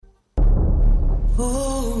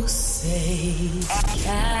Oh, say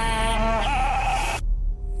can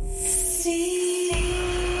see.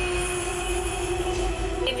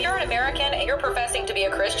 If you're an American and you're professing to be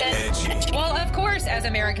a Christian, well, of course, as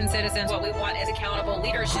American citizens, what we want is accountable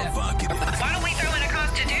leadership. Why don't we throw in a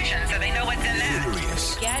constitution so they know what's in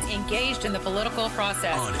that? Get engaged in the political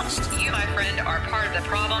process. Honest. You, my friend, are part of the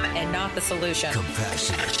problem and not the solution.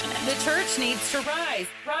 Compassionate. The church needs to rise.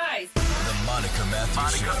 Rise. The Monica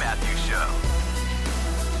Matthews Show.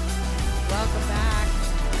 Welcome back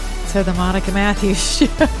to the Monica Matthews Show.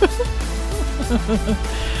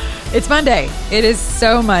 It's Monday. It is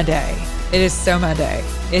so Monday. It is so Monday.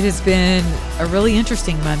 It has been a really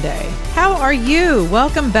interesting Monday. How are you?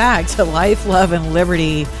 Welcome back to Life, Love, and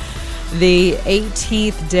Liberty, the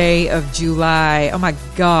 18th day of July. Oh my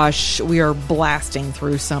gosh, we are blasting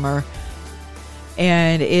through summer.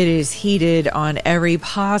 And it is heated on every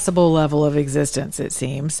possible level of existence, it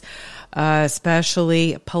seems,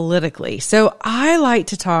 especially politically. So I like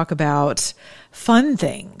to talk about fun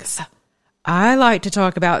things. I like to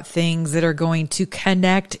talk about things that are going to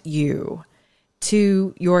connect you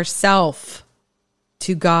to yourself,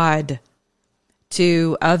 to God,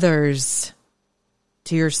 to others,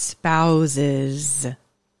 to your spouses.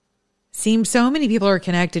 Seems so many people are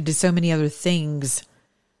connected to so many other things.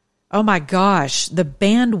 Oh my gosh, the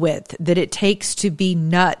bandwidth that it takes to be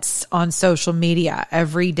nuts on social media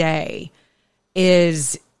every day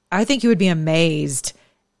is, I think you would be amazed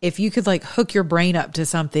if you could like hook your brain up to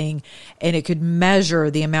something and it could measure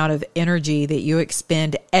the amount of energy that you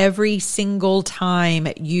expend every single time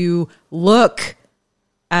you look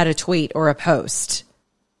at a tweet or a post.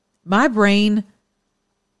 My brain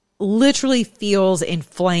literally feels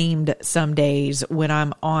inflamed some days when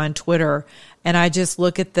I'm on Twitter and I just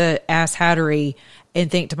look at the asshattery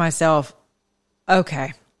and think to myself,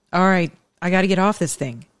 okay, all right, I got to get off this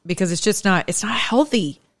thing because it's not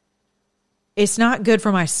healthy. It's not good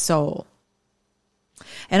for my soul.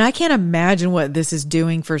 And I can't imagine what this is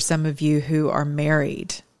doing for some of you who are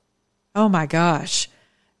married. Oh my gosh.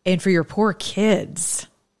 And for your poor kids.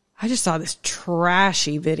 I just saw this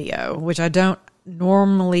trashy video, which I don't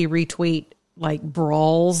normally retweet, like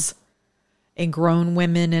brawls and grown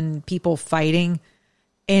women and people fighting.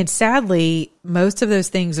 And sadly, most of those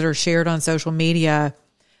things that are shared on social media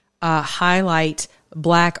highlight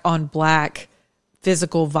black on black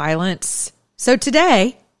physical violence. So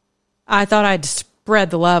today, I thought I'd spread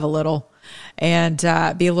the love a little and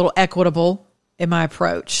be a little equitable in my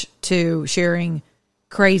approach to sharing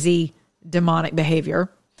crazy demonic behavior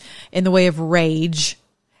in the way of rage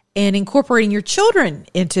and incorporating your children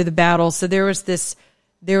into the battle. So there was this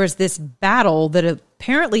battle that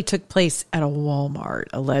apparently took place at a Walmart,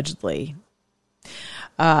 allegedly.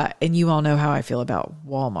 And you all know how I feel about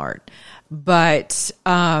Walmart. But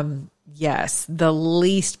yes, the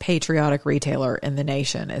least patriotic retailer in the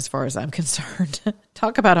nation, as far as I'm concerned.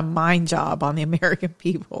 Talk about a mind job on the American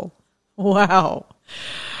people. Wow.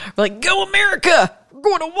 Like, go America! We're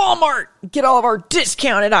going to Walmart! Get all of our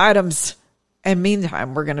discounted items. And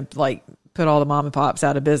meantime, we're going to like put all the mom and pops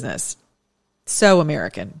out of business. So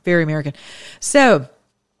American. Very American. So,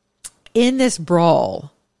 in this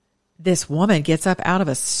brawl, this woman gets up out of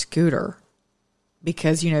a scooter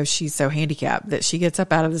because, you know, she's so handicapped that she gets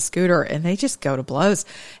up out of the scooter and they just go to blows.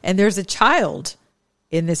 And there's a child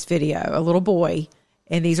in this video, a little boy,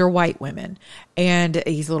 and these are white women, and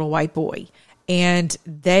he's a little white boy. And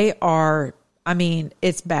they are, I mean,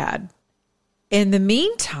 it's bad. In the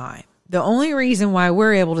meantime, the only reason why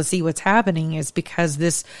we're able to see what's happening is because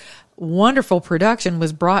this wonderful production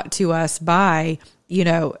was brought to us by, you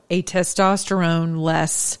know, a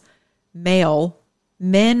testosterone-less male.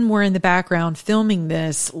 Men were in the background filming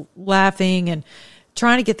this, laughing and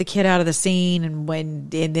trying to get the kid out of the scene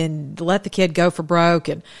and then let the kid go for broke.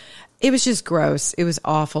 And it was just gross. It was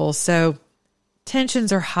awful. So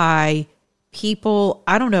tensions are high. People,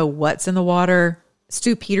 I don't know what's in the water.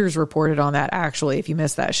 Stu Peters reported on that, actually. If you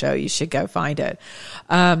missed that show, you should go find it.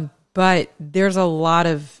 But there's a lot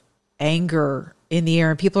of anger in the air.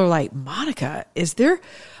 And people are like, Monica, is there...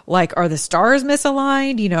 like, are the stars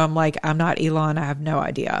misaligned? You know, I'm like, I'm not Elon. I have no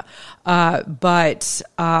idea. And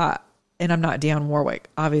I'm not Dionne Warwick,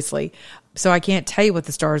 obviously. So I can't tell you what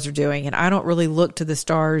the stars are doing. And I don't really look to the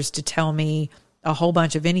stars to tell me a whole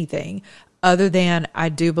bunch of anything other than I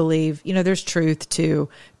do believe, you know, there's truth to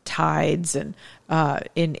tides and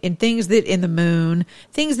in things that in the moon,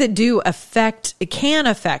 things that do affect, it can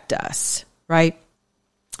affect us, right?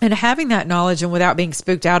 And having that knowledge and without being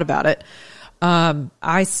spooked out about it,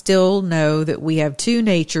 I still know that we have two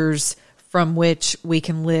natures from which we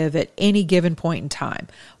can live at any given point in time.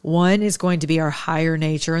 One is going to be our higher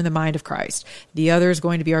nature in the mind of Christ. The other is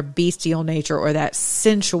going to be our bestial nature, or that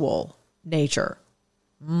sensual nature.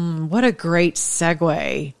 What a great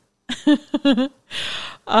segue.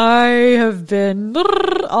 I have been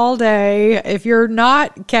all day. If you're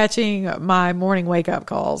not catching my morning wake up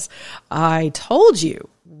calls, I told you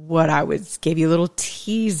what I would give you a little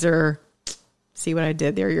teaser. See what I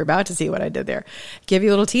did there? You're about to see what I did there. Give you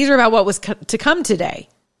a little teaser about what was to come today,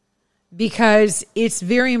 because it's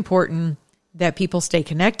very important that people stay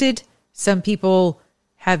connected. Some people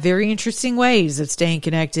have very interesting ways of staying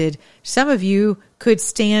connected. Some of you could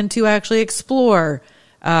stand to actually explore,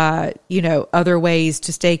 other ways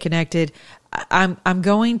to stay connected. I'm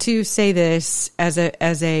going to say this as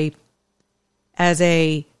a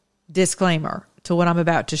disclaimer to what I'm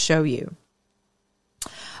about to show you.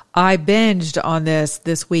 I binged on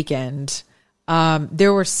this weekend.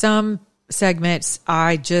 There were some segments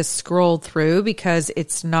I just scrolled through because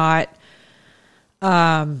it's not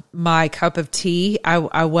my cup of tea.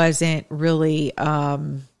 I wasn't really,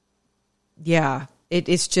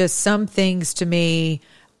 it's just some things to me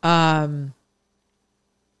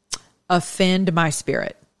offend my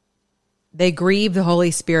spirit. They grieve the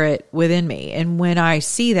Holy Spirit within me. And when I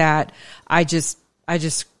see that, I just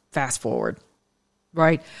fast forward.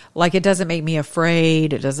 Right? Like, it doesn't make me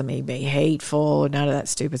afraid. It doesn't make me hateful. None of that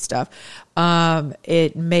stupid stuff.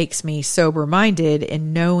 It makes me sober-minded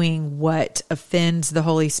in knowing what offends the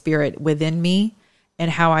Holy Spirit within me and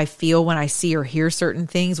how I feel when I see or hear certain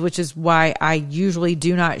things, which is why I usually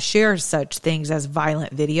do not share such things as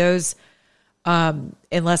violent videos,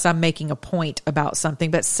 unless I'm making a point about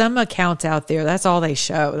something. But some accounts out there, that's all they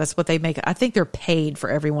show. That's what they make. I think they're paid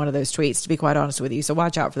for every one of those tweets, to be quite honest with you. So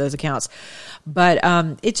watch out for those accounts. But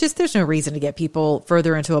it's just, there's no reason to get people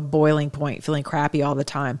further into a boiling point, feeling crappy all the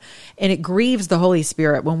time. And it grieves the Holy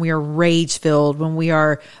Spirit when we are rage-filled, when we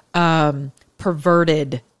are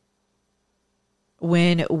perverted,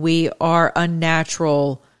 when we are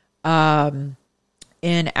unnatural in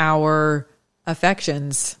our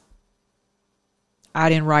affections. I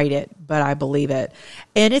didn't write it, but I believe it.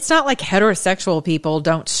 And it's not like heterosexual people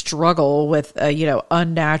don't struggle with,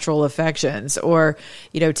 unnatural affections or,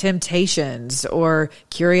 temptations or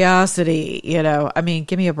curiosity, I mean,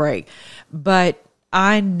 give me a break. But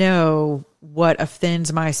I know what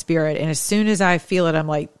offends my spirit. And as soon as I feel it, I'm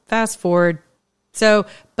like, fast forward. So,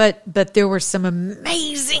 but there were some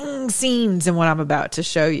amazing scenes in what I'm about to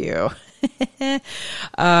show you. There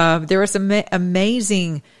were some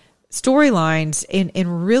amazing storylines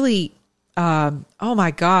and really, oh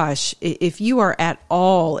my gosh, if you are at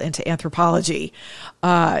all into anthropology,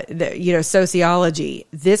 sociology,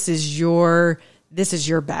 this is your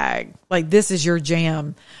bag. Like, this is your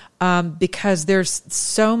jam. Because there's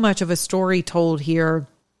so much of a story told here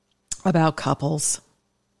about couples,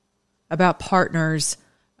 about partners,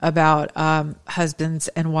 about husbands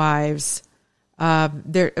and wives,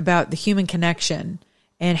 they're about the human connection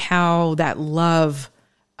and how that love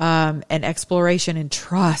and exploration and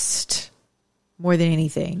trust, more than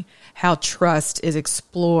anything, how trust is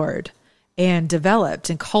explored and developed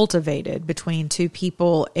and cultivated between two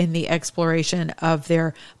people in the exploration of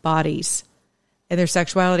their bodies and their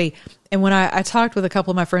sexuality. And when I talked with a couple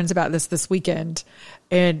of my friends about this weekend,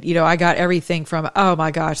 and, I got everything from, oh my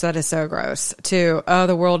gosh, that is so gross, to, oh,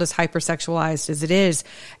 the world is hypersexualized as it is.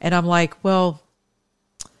 And I'm like, well,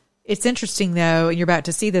 it's interesting though, and you're about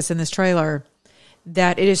to see this in this trailer,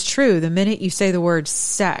 that it is true. The minute you say the word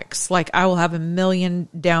sex, like, I will have 1 million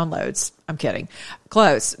downloads. I'm kidding.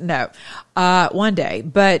 Close. No. One day.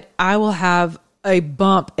 But I will have a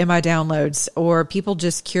bump in my downloads, or people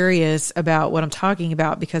just curious about what I'm talking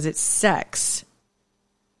about because it's sex.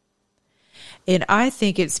 And I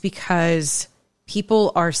think it's because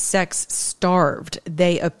people are sex starved.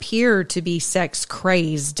 They appear to be sex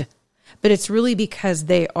crazed, but it's really because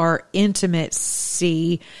they are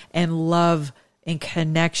intimacy and love and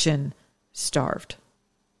connection starved.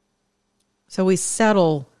 So we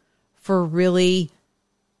settle for really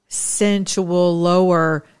sensual,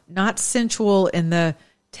 lower, not sensual in the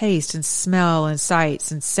taste and smell and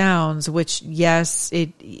sights and sounds, which, yes,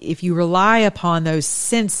 if you rely upon those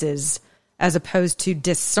senses as opposed to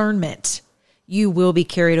discernment, you will be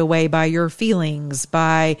carried away by your feelings,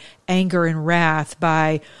 by anger and wrath,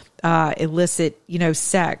 by illicit,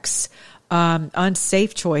 sex,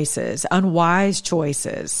 unsafe choices, unwise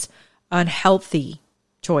choices, unhealthy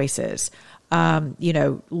choices,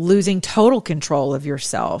 losing total control of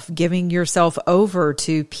yourself, giving yourself over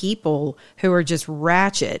to people who are just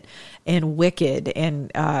ratchet and wicked and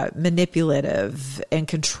manipulative and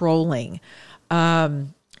controlling.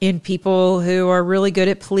 in people who are really good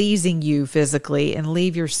at pleasing you physically and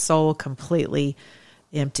leave your soul completely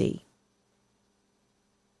empty.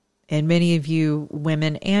 And many of you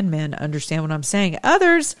women and men understand what I'm saying.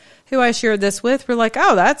 Others who I shared this with were like,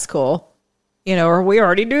 oh, that's cool. Or we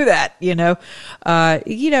already do that, and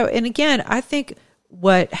again, I think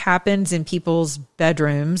what happens in people's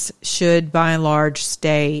bedrooms should by and large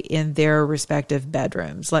stay in their respective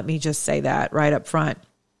bedrooms. Let me just say that right up front.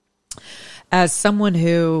 As someone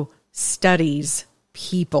who studies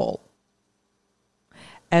people,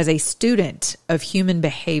 as a student of human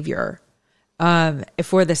behavior,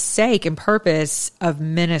 for the sake and purpose of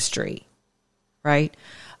ministry, right?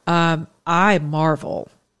 I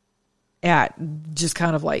marvel at just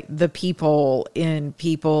kind of like the people in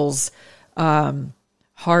people's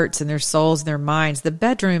hearts and their souls and their minds. The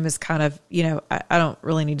bedroom is kind of, I don't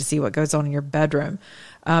really need to see what goes on in your bedroom.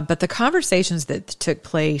 But the conversations that took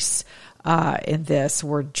place in this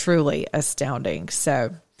were truly astounding.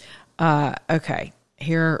 So, okay,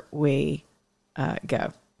 here we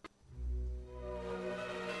go.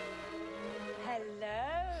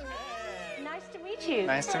 You.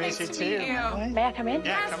 Nice to meet you too. May I come in?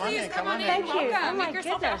 Yeah, come on in. Thank you. Welcome. Oh my Make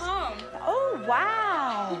goodness. home. Oh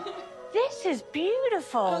wow. This is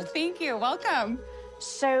beautiful. Oh, thank you. Welcome.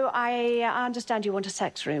 So I understand you want a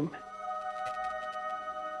sex room.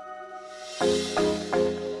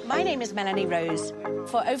 My name is Melanie Rose.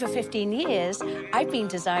 For over 15 years, I've been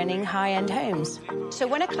designing high-end homes. So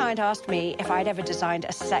when a client asked me if I'd ever designed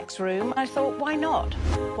a sex room, I thought, why not?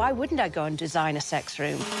 Why wouldn't I go and design a sex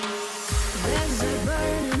room? There's a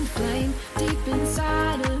burning flame deep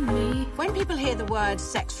inside of me. When people hear the word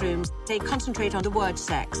sex rooms, they concentrate on the word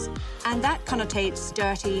sex. And that connotates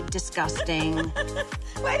dirty, disgusting.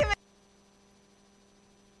 Wait a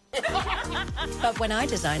minute. But when I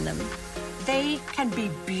design them, they can be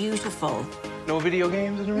beautiful. No video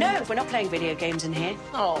games in the room? No, we're not playing video games in here.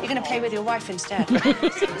 Oh. You're going to play with your wife instead.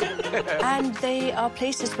 And they are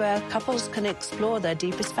places where couples can explore their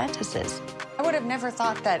deepest fantasies. I would have never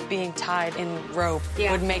thought that being tied in rope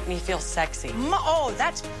would make me feel sexy. Oh,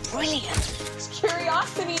 that's brilliant. It's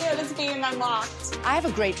curiosity that is being unlocked. I have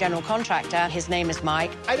a great general contractor. His name is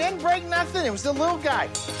Mike. I didn't break nothing. It was the little guy.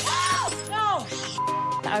 No!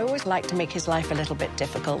 I always like to make his life a little bit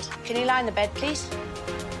difficult. Can you lie in the bed, please?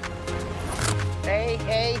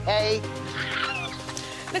 Hey.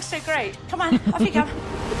 Looks so great. Come on, off you go.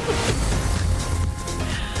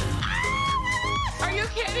 Are you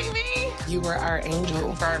kidding me? You were our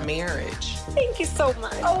angel for our marriage. Thank you so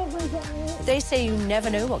much. Oh my God. They say you never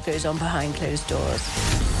know what goes on behind closed doors.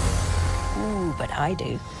 Ooh, but I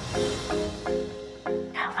do.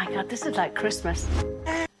 Oh my God, this is like Christmas.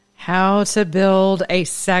 How to build a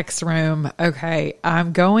sex room. Okay,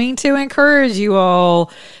 I'm going to encourage you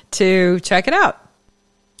all to check it out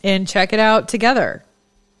and check it out together.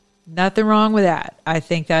 Nothing wrong with that. I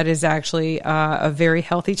think that is actually a very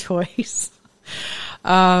healthy choice.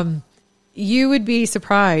 You would be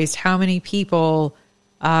surprised how many people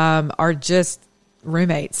are just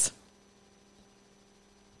roommates.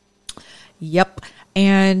 Yep.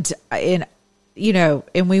 And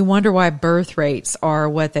we wonder why birth rates are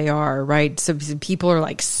what they are, right? So people are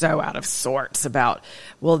like so out of sorts about,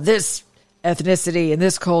 well, this ethnicity and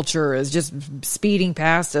this culture is just speeding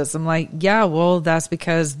past us. I'm like, yeah, well, that's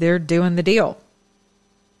because they're doing the deal.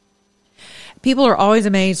 People are always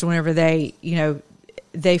amazed whenever they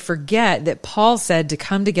forget that Paul said to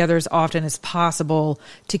come together as often as possible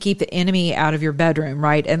to keep the enemy out of your bedroom,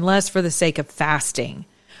 right? Unless for the sake of fasting.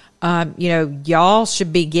 Y'all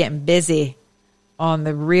should be getting busy on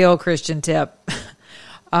the real Christian tip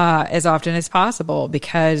as often as possible,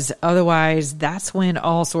 because otherwise that's when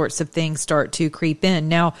all sorts of things start to creep in.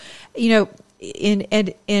 Now, in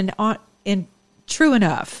true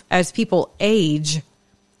enough, as people age,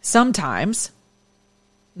 sometimes,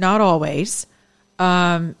 not always,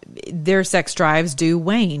 their sex drives do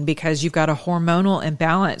wane because you've got a hormonal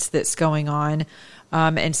imbalance that's going on.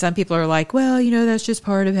 And some people are like, well, that's just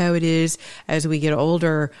part of how it is as we get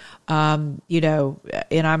older. And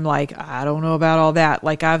I'm like, I don't know about all that.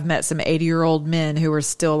 Like, I've met some 80-year-old men who are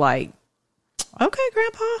still like, okay,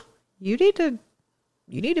 Grandpa, you need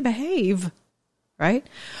to behave. Right.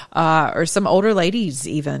 Or some older ladies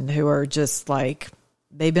even who are just like,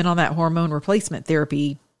 they've been on that hormone replacement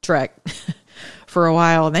therapy trek for a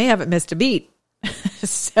while and they haven't missed a beat.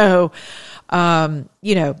 So,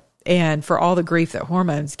 and for all the grief that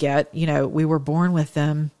hormones get, we were born with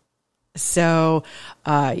them. So,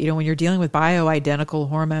 when you're dealing with bioidentical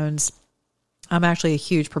hormones, I'm actually a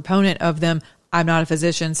huge proponent of them. I'm not a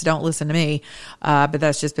physician, so don't listen to me. But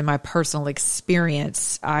that's just been my personal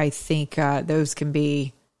experience. I think those can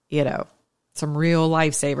be some real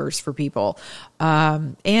lifesavers for people.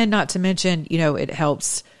 And not to mention, it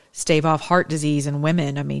helps stave off heart disease in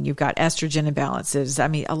women. I mean, you've got estrogen imbalances. I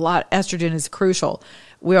mean, estrogen is crucial.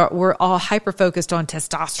 We're all hyper-focused on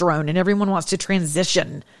testosterone, and everyone wants to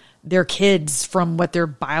transition their kids from what they're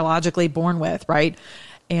biologically born with, right?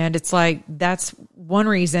 And it's like, that's one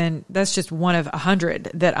reason, that's just one of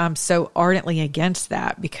 100 that I'm so ardently against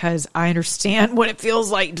that, because I understand what it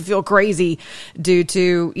feels like to feel crazy due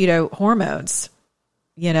to, hormones.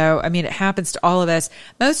 I mean, it happens to all of us.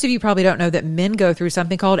 Most of you probably don't know that men go through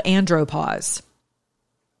something called andropause.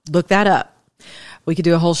 Look that up. We could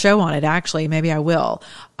do a whole show on it, actually. Maybe I will.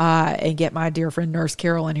 And get my dear friend Nurse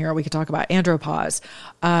Carol in here. We could talk about andropause.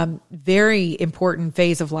 Very important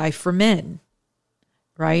phase of life for men,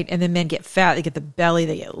 right? And then men get fat, they get the belly,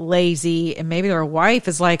 they get lazy, and maybe their wife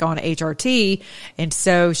is like on HRT, and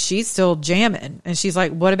so she's still jamming. And she's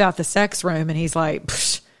like, what about the sex room? And he's like,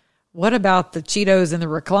 what about the Cheetos in the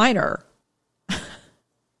recliner?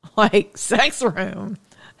 Like, sex room?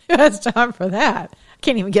 Who has time for that? I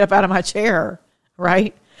can't even get up out of my chair.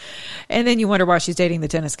 Right. And then you wonder why she's dating the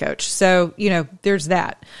tennis coach. So, there's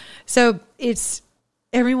that. So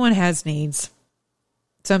everyone has needs.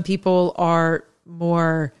 Some people are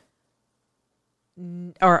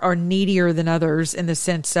needier than others in the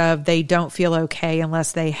sense of they don't feel okay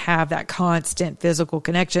unless they have that constant physical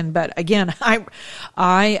connection. But again,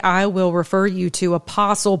 I will refer you to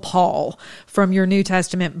Apostle Paul from your New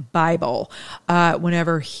Testament Bible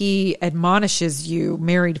whenever he admonishes you,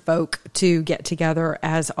 married folk, to get together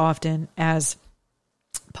as often as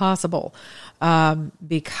possible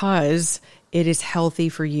because it is healthy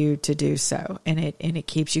for you to do so, and it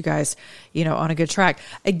keeps you guys, on a good track.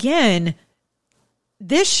 Again,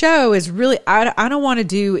 this show is really, I don't want to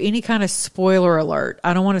do any kind of spoiler alert.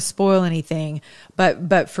 I don't want to spoil anything,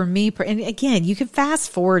 but for me, and again, you can fast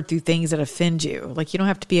forward through things that offend you. Like, you don't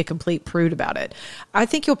have to be a complete prude about it. I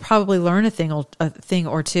think you'll probably learn a thing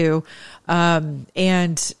or two.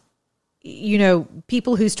 And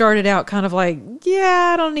people who started out kind of like,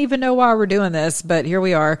 I don't even know why we're doing this, but here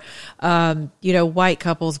we are. White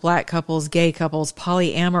couples, black couples, gay couples,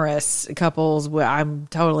 polyamorous couples. I'm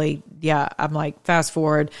like, fast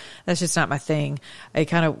forward. That's just not my thing. It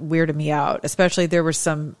kind of weirded me out, especially there was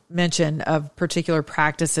some mention of particular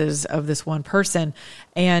practices of this one person.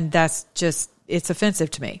 And that's just, it's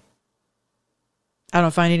offensive to me. I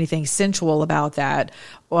don't find anything sensual about that.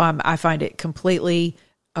 I find it completely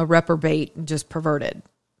a reprobate and just perverted.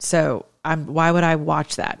 So why would I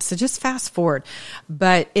watch that? So just fast forward.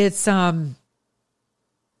 But it's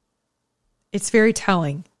very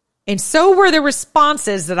telling. And so were the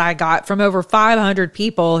responses that I got from over 500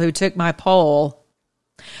 people who took my poll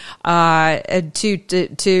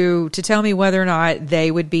to tell me whether or not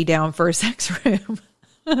they would be down for a sex room.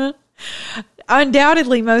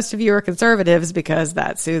 Undoubtedly, most of you are conservatives because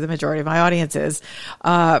that's who the majority of my audience is.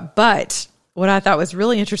 But what I thought was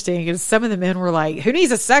really interesting is some of the men were like, who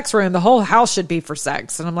needs a sex room? The whole house should be for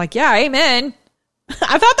sex. And I'm like, yeah, amen.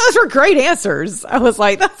 I thought those were great answers. I was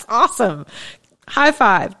like, that's awesome. High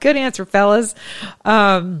five. Good answer, fellas.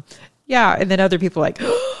 And then other people like,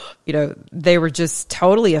 they were just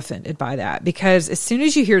totally offended by that, because as soon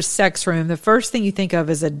as you hear sex room, the first thing you think of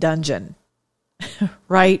is a dungeon,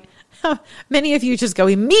 right? Many of you just go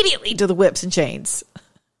immediately to the whips and chains,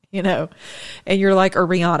 and you're like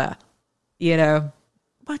Rihanna. Want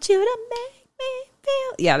you to make me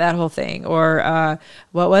feel. Yeah, that whole thing. Or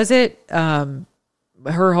what was it?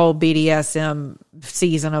 Her whole BDSM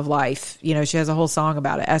season of life. She has a whole song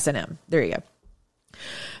about it. S&M. There you go.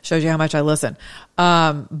 Shows you how much I listen.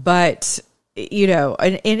 But,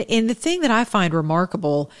 and the thing that I find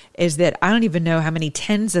remarkable is that I don't even know how many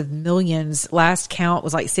tens of millions. Last count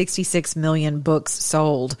was like 66 million books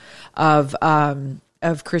sold of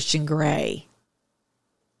Christian Grey.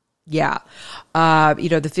 Yeah.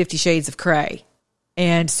 The 50 Shades of Grey.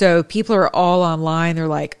 And so people are all online. They're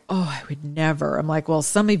like, oh, I would never. I'm like, well,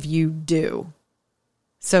 some of you do.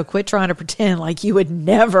 So quit trying to pretend like you would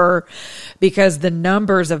never, because the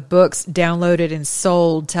numbers of books downloaded and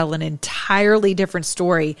sold tell an entirely different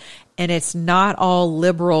story. And it's not all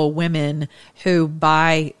liberal women who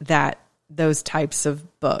buy those types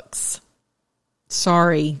of books.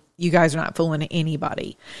 Sorry, you guys are not fooling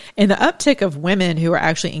anybody. And the uptick of women who are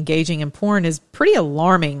actually engaging in porn is pretty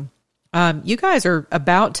alarming. You guys are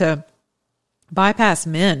about to bypass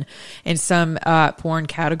men in some porn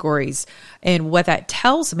categories. And what that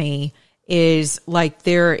tells me is, like,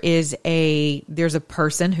 there's a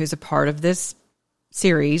person who's a part of this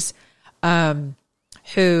series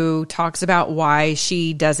who talks about why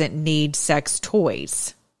she doesn't need sex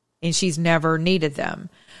toys, and she's never needed them.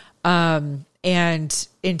 And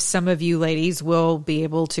some of you ladies will be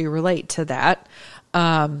able to relate to that.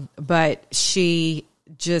 But she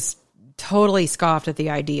just totally scoffed at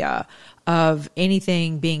the idea of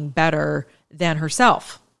anything being better than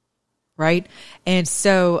herself. Right. And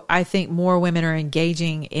so I think more women are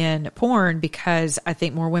engaging in porn because I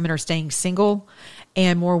think more women are staying single,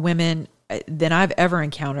 and more women than I've ever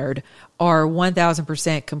encountered are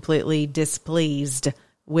 1000% completely displeased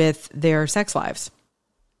with their sex lives,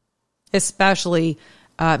 especially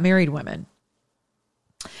married women.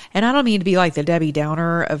 And I don't mean to be like the Debbie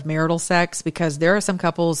Downer of marital sex, because there are some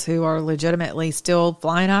couples who are legitimately still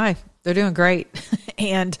flying high. They're doing great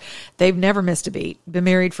and they've never missed a beat, been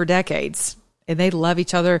married for decades, and they love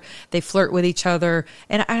each other. They flirt with each other.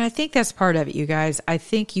 And I think that's part of it, you guys. I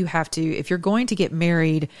think you have to, if you're going to get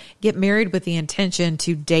married with the intention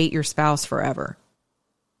to date your spouse forever.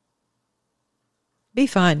 Be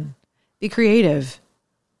fun, be creative.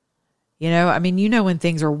 I mean, when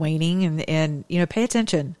things are waning and pay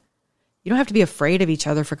attention. You don't have to be afraid of each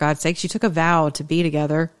other, for God's sakes. You took a vow to be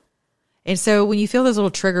together. And so when you feel those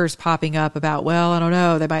little triggers popping up about, well, I don't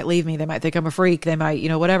know, they might leave me. They might think I'm a freak. They might,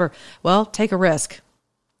 whatever. Well, take a risk.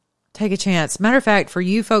 Take a chance. Matter of fact, for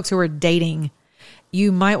you folks who are dating,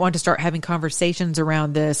 you might want to start having conversations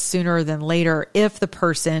around this sooner than later if the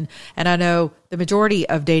person, and I know the majority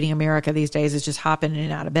of dating America these days is just hopping in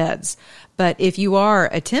and out of beds. But if you are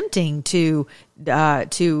attempting to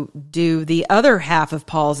do the other half of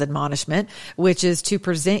Paul's admonishment, which is to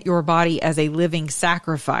present your body as a living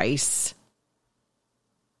sacrifice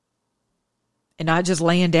and not just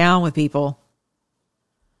laying down with people.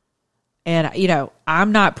 And,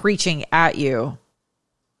 I'm not preaching at you,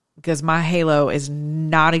 because my halo is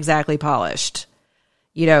not exactly polished,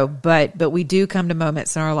 but we do come to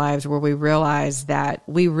moments in our lives where we realize that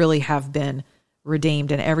we really have been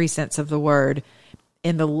redeemed in every sense of the word,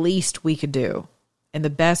 and the least we could do and the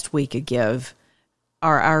best we could give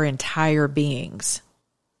are our entire beings.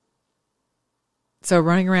 So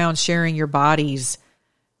running around sharing your bodies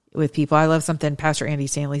with people, I love something Pastor Andy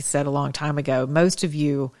Stanley said a long time ago. Most of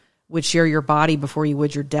you would share your body before you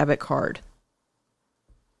would your debit card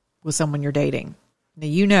with someone you're dating.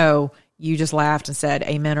 Now, you just laughed and said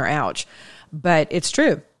amen or ouch, but it's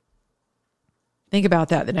true. Think about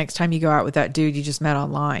that the next time you go out with that dude you just met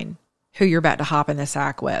online, who you're about to hop in the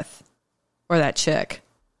sack with, or that chick,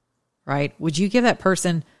 right? Would you leave that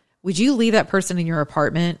person in your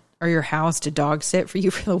apartment or your house to dog sit for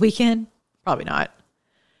you for the weekend? Probably not.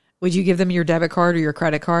 Would you give them your debit card or your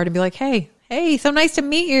credit card and be like, hey, so nice to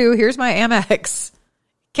meet you. Here's my Amex.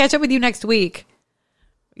 Catch up with you next week.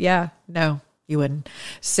 Yeah, no, you wouldn't.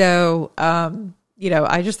 So,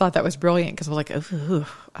 I just thought that was brilliant, because we're like, oh,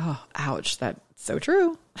 ouch. That's so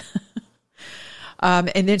true. And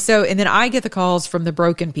then I get the calls from the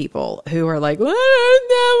broken people who are like, or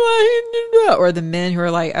the men who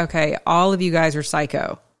are like, okay, all of you guys are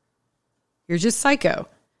psycho. You're just psycho.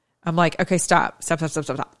 I'm like, okay, stop. All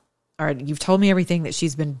right. You've told me everything that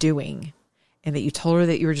she's been doing, and that you told her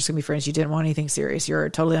that you were just gonna be friends. You didn't want anything serious. You're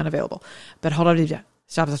totally unavailable. But hold on.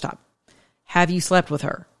 Stop. Have you slept with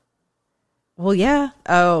her? Well, yeah.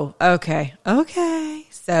 Oh, okay.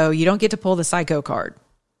 So you don't get to pull the psycho card,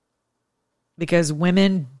 because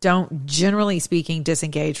women don't, generally speaking,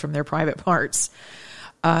 disengage from their private parts.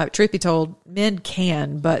 Truth be told, men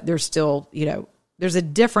can, but there's still, there's a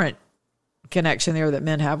different connection there that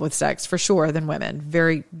men have with sex for sure than women,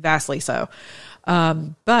 very vastly so.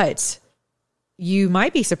 But you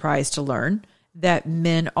might be surprised to learn that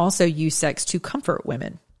men also use sex to comfort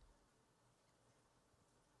women.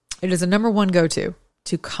 It is a number one go-to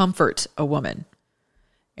to comfort a woman.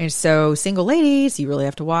 And so single ladies, you really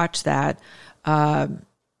have to watch that. I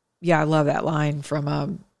love that line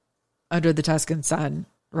from Under the Tuscan Sun,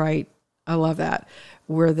 right? I love that.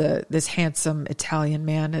 Where this handsome Italian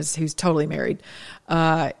man who's totally married,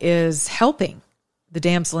 is helping the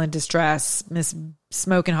damsel in distress, Miss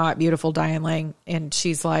Smoking Hot, beautiful Diane Lang. And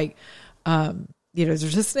she's like, there's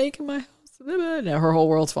a snake in my house. And her whole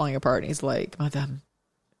world's falling apart. And he's like, Madame,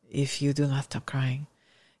 if you do not stop crying,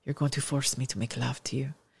 you're going to force me to make love to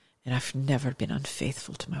you. And I've never been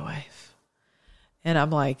unfaithful to my wife. And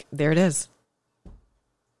I'm like, there it is.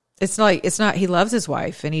 It's not, he loves his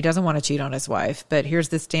wife and he doesn't want to cheat on his wife, but here's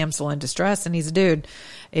this damsel in distress and he's a dude.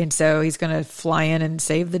 And so he's going to fly in and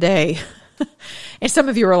save the day. And some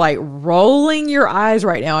of you are like rolling your eyes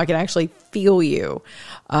right now. I can actually feel you.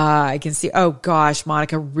 I can see, oh gosh,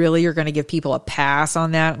 Monica, really? You're going to give people a pass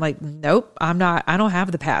on that? I'm like, nope, I'm not. I don't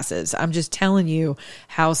have the passes. I'm just telling you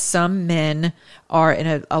how some men are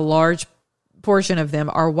in a large portion of them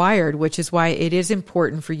are wired, which is why it is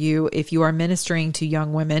important for you, if you are ministering to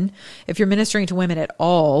young women, if you're ministering to women at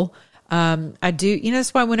all.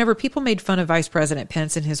 That's why whenever people made fun of Vice President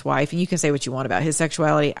Pence and his wife, and you can say what you want about his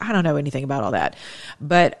sexuality, I don't know anything about all that,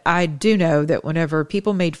 but I do know that whenever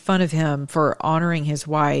people made fun of him for honoring his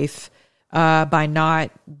wife, by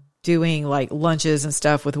not doing like lunches and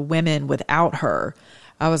stuff with women without her,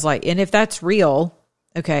 I was like, and if that's real,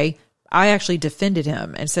 okay, I actually defended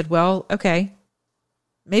him and said, well, okay,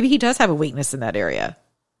 maybe he does have a weakness in that area.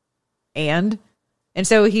 And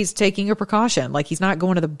so he's taking a precaution. Like, he's not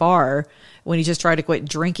going to the bar when he just tried to quit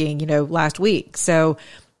drinking, last week. So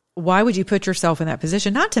why would you put yourself in that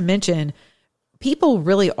position? Not to mention, people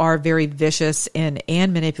really are very vicious and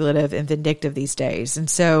manipulative and vindictive these days. And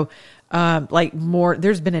so,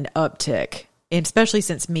 there's been an uptick, and especially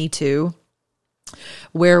since Me Too,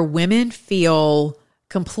 where women feel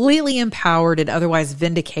completely empowered and otherwise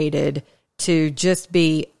vindicated to just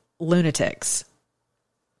be lunatics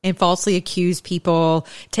and falsely accuse people,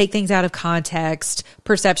 take things out of context.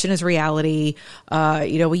 Perception is reality. Well,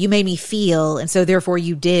 you made me feel, and so therefore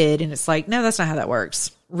you did. And it's like, no, that's not how that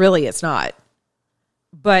works. Really, it's not.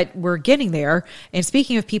 But we're getting there. And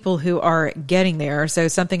speaking of people who are getting there, so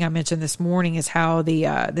something I mentioned this morning is how the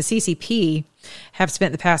CCP have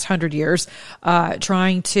spent the past 100 years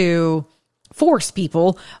trying to force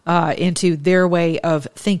people into their way of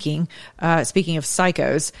thinking, speaking of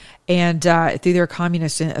psychos, and through their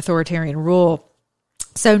communist and authoritarian rule.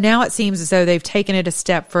 So now it seems as though they've taken it a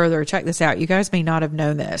step further. Check this out. You guys may not have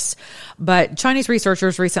known this, but Chinese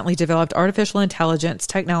researchers recently developed artificial intelligence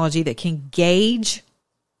technology that can gauge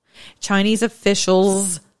Chinese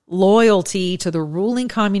officials' loyalty to the ruling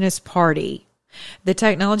Communist Party. The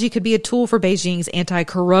technology could be a tool for Beijing's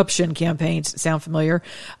anti-corruption campaigns. Sound familiar?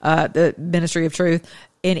 The Ministry of Truth.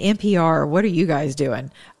 And NPR, what are you guys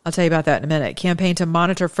doing? I'll tell you about that in a minute. Campaign to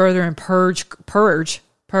monitor further and purge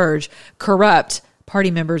corrupt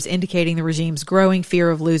party members, indicating the regime's growing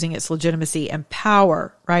fear of losing its legitimacy and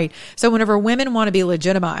power, right? So whenever women want to be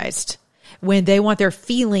legitimized, when they want their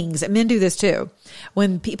feelings, men do this too.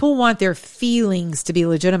 When people want their feelings to be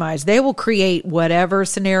legitimized, they will create whatever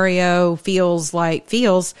scenario feels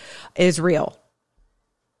is real.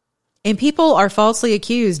 And people are falsely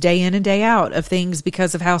accused day in and day out of things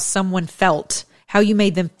because of how someone felt, how you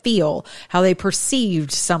made them feel, how they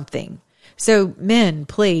perceived something. So men,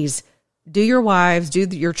 please do your wives, do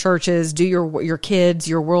your churches, do your kids,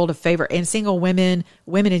 your world a favor, and single women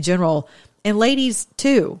in general, and ladies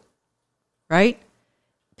too. Right?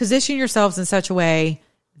 Position yourselves in such a way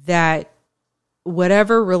that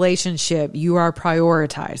whatever relationship you are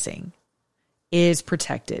prioritizing is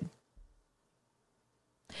protected.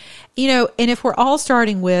 And if we're all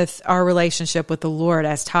starting with our relationship with the Lord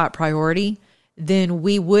as top priority, then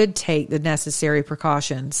we would take the necessary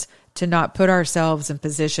precautions to not put ourselves in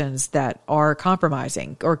positions that are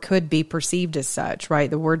compromising or could be perceived as such, right?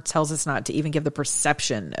 The word tells us not to even give the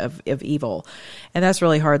perception of evil. And that's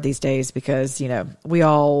really hard these days because, we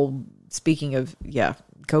all, speaking of,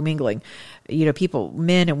 commingling, people,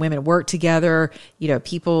 men and women work together.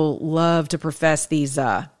 People love to profess these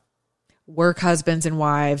work husbands and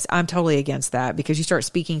wives. I'm totally against that because you start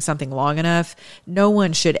speaking something long enough, no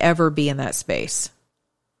one should ever be in that space.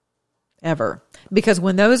 Ever. Because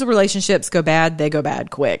when those relationships go bad, they go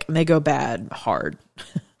bad quick and they go bad hard.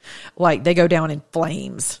 Like they go down in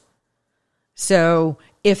flames. So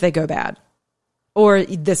if they go bad, or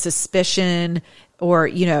the suspicion, or,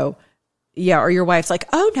 or your wife's like,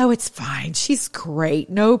 oh no, it's fine. She's great.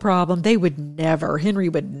 No problem. Henry would never,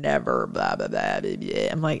 blah, blah, blah, blah, blah.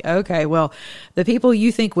 I'm like, okay, well, the people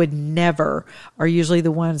you think would never are usually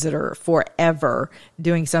the ones that are forever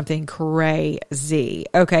doing something crazy.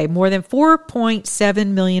 Okay. More than 4.7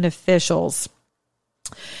 million officials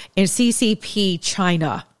in CCP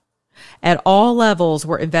China at all levels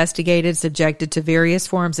were investigated, subjected to various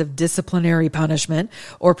forms of disciplinary punishment,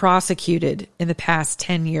 or prosecuted in the past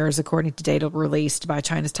 10 years, according to data released by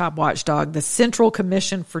China's top watchdog, the Central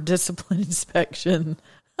Commission for Discipline Inspection.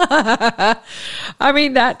 Listen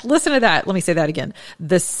to that. Let me say that again.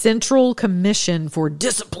 The Central Commission for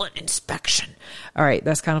Discipline Inspection. All right.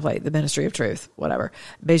 That's kind of like the Ministry of Truth, whatever.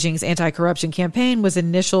 Beijing's anti-corruption campaign was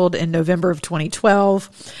initialed in November of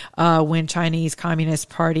 2012, when Chinese Communist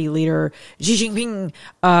Party leader Xi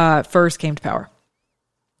Jinping, first came to power.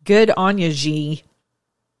 Good on you, Xi.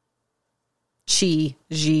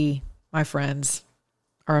 Xi, my friends,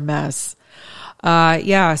 are a mess. So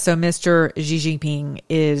Mr. Xi Jinping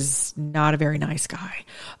is not a very nice guy,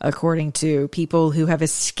 according to people who have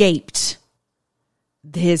escaped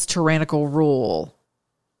his tyrannical rule.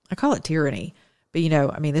 I call it tyranny, But,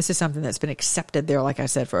 I mean, this is something that's been accepted there, like I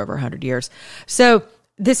said, for over 100 years. So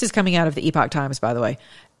this is coming out of the Epoch Times, by the way.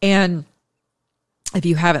 And if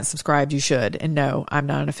you haven't subscribed, you should. And no, I'm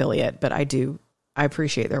not an affiliate, but I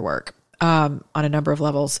appreciate their work on a number of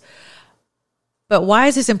levels. But why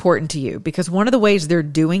is this important to you? Because one of the ways they're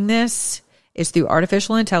doing this is through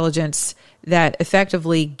artificial intelligence that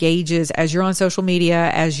effectively gauges, as you're on social media,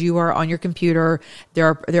 as you are on your computer, there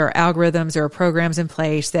are algorithms, there are programs in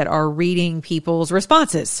place that are reading people's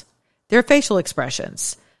responses, their facial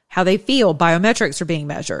expressions, how they feel. Biometrics are being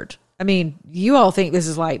measured. I mean, you all think this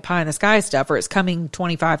is like pie in the sky stuff, or it's coming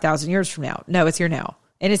 25,000 years from now. No, it's here now.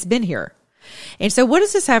 And it's been here. And so what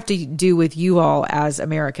does this have to do with you all as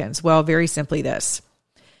Americans? Well, very simply this.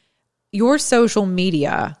 Your social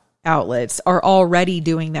media outlets are already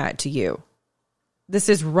doing that to you. This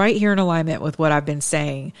is right here in alignment with what I've been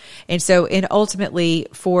saying. And so, ultimately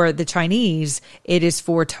for the Chinese, it is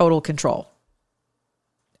for total control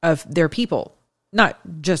of their people. Not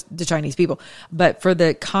just the Chinese people, but for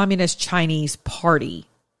the Communist Chinese Party,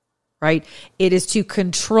 right? It is to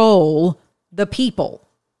control the people.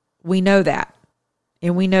 We know that.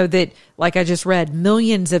 And we know that, like I just read,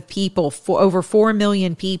 millions of people, over 4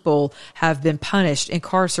 million people have been punished,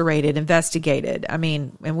 incarcerated, investigated. I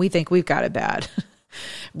mean, and we think we've got it bad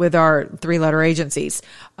with our 3-letter agencies.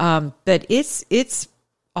 But it's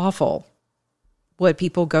awful what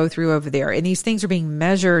people go through over there. And these things are being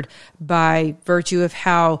measured by virtue of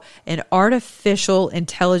how an artificial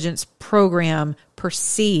intelligence program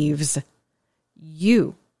perceives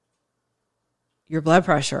you, your blood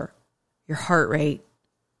pressure, your heart rate,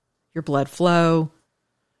 your blood flow,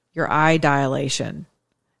 your eye dilation,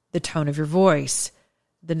 the tone of your voice,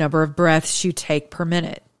 the number of breaths you take per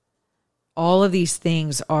minute. All of these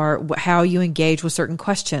things are how you engage with certain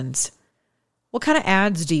questions. What kind of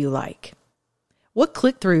ads do you like? What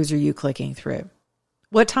click-throughs are you clicking through?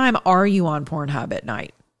 What time are you on Pornhub at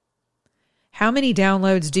night? How many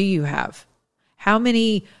downloads do you have? How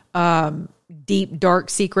many deep, dark,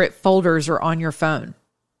 secret folders are on your phone?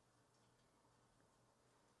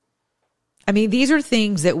 I mean, these are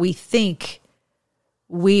things that we think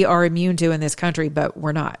we are immune to in this country, but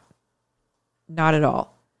we're not. Not at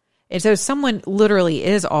all. And so someone literally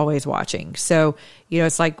is always watching. So,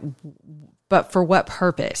 it's like, but for what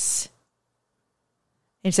purpose?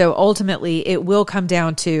 And so ultimately it will come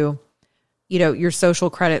down to, your social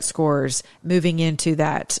credit scores moving into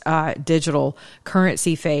that digital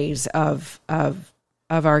currency phase of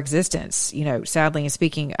our existence, sadly. And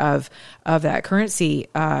speaking of that currency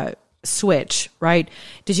switch, right?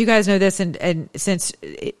 Did you guys know this? And since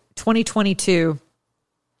 2022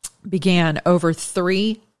 began, over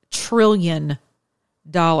 $3 trillion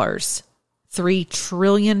from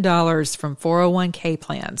 401k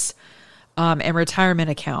plans and retirement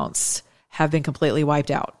accounts have been completely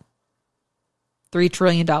wiped out. $3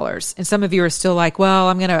 trillion. And some of you are still like, well,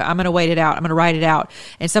 I'm going to wait it out. I'm going to write it out.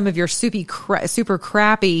 And some of your super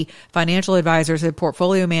crappy financial advisors and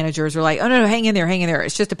portfolio managers are like, oh no, hang in there.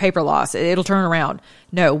 It's just a paper loss. It'll turn around.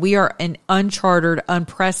 No, we are in uncharted,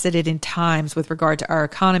 unprecedented times with regard to our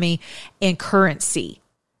economy and currency.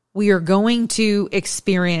 We are going to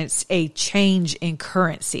experience a change in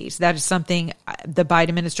currencies. That is something the Biden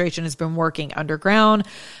administration has been working underground,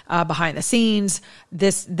 behind the scenes.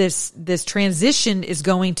 This transition is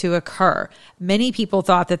going to occur. Many people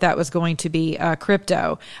thought that was going to be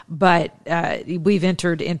crypto, but we've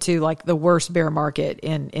entered into like the worst bear market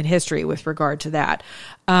in history with regard to that.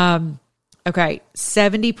 Okay,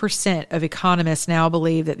 70% of economists now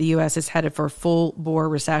believe that the U.S. is headed for a full-bore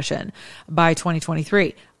recession by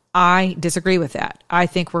 2023. I disagree with that. I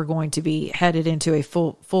think we're going to be headed into a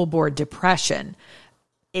full-bore depression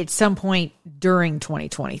at some point during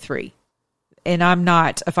 2023. And I'm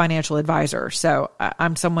not a financial advisor, so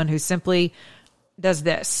I'm someone who simply does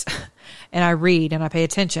this. And I read and I pay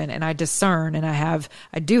attention and I discern, and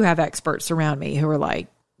I do have experts around me who are like,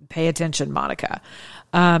 pay attention, Monica.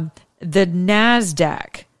 The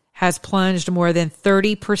NASDAQ has plunged more than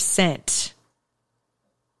 30%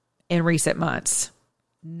 in recent months.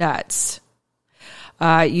 Nuts.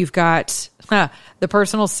 You've got the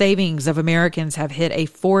personal savings of Americans have hit a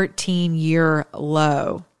 14-year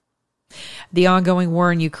low. The ongoing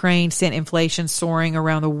war in Ukraine sent inflation soaring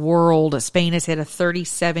around the world. Spain has hit a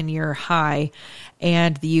 37-year high,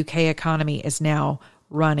 and the UK economy is now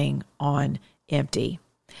running on empty.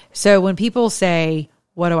 So when people say,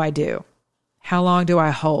 what do? How long do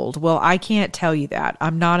I hold? Well, I can't tell you that.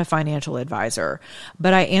 I'm not a financial advisor,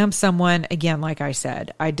 but I am someone, again, like I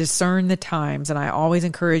said, I discern the times, and I always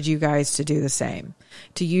encourage you guys to do the same,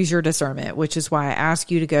 to use your discernment, which is why I ask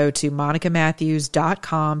you to go to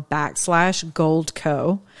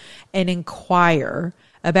monicamatthews.com/goldco and inquire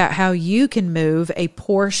about how you can move a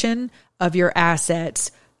portion of your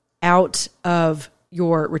assets out of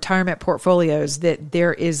your retirement portfolios, that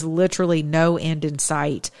there is literally no end in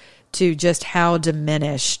sight to just how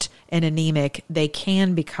diminished and anemic they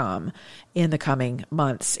can become in the coming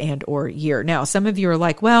months and or year. Now, some of you are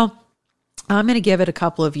like, well, I'm going to give it a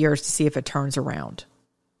couple of years to see if it turns around.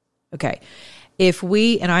 Okay.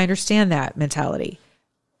 And I understand that mentality.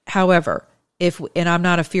 However, and I'm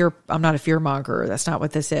not a fear monger. That's not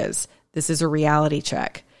what this is. This is a reality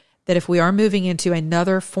check that if we are moving into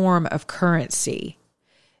another form of currency,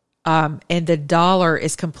 and the dollar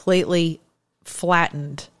is completely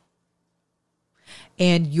flattened,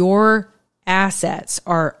 and your assets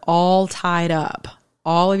are all tied up.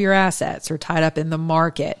 All of your assets are tied up in the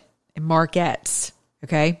markets,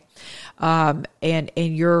 okay? And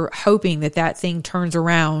you're hoping that thing turns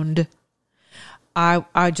around.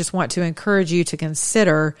 I just want to encourage you to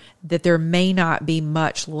consider that there may not be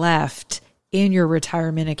much left in your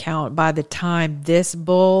retirement account by the time this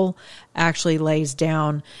bull actually lays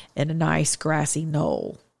down in a nice grassy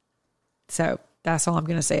knoll. So that's all I'm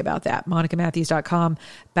going to say about that.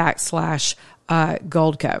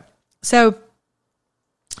 monicamatthews.com/goldco. So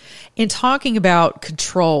in talking about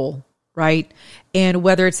control, right? And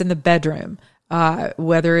whether it's in the bedroom,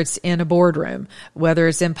 whether it's in a boardroom, whether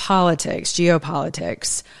it's in politics,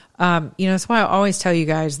 geopolitics, that's why I always tell you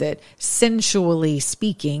guys that sensually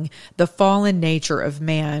speaking, the fallen nature of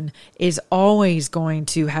man is always going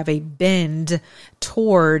to have a bend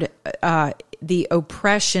toward the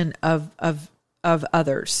oppression of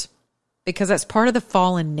others, because that's part of the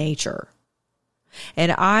fallen nature.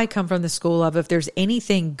 And I come from the school of, if there's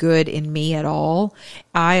anything good in me at all,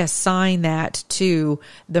 I assign that to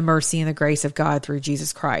the mercy and the grace of God through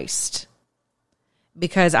Jesus Christ,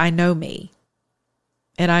 because I know me.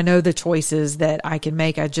 And I know the choices that I can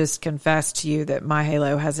make. I just confess to you that my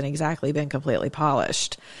halo hasn't exactly been completely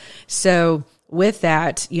polished. So with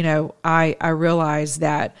that, I realize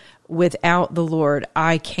that without the Lord,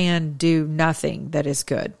 I can do nothing that is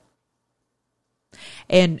good.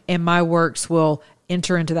 And my works will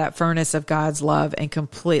enter into that furnace of God's love and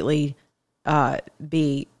completely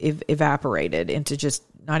be evaporated into just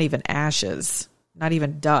not even ashes, not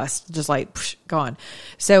even dust, just like gone.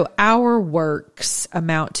 So our works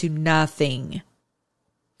amount to nothing.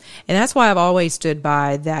 And that's why I've always stood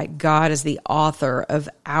by that God is the author of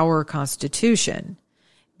our Constitution,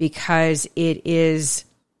 because it is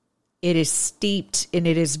steeped and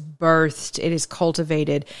it is birthed, it is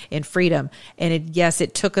cultivated in freedom. And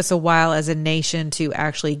it took us a while as a nation to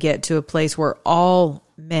actually get to a place where all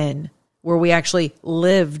men, where we actually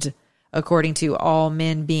lived according to all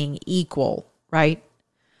men being equal, right?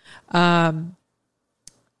 And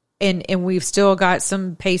we've still got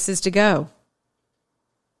some paces to go.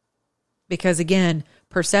 Because again,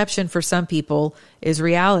 perception for some people is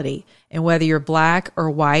reality. And whether you're black or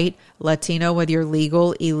white, Latino, whether you're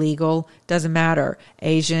legal, illegal, doesn't matter.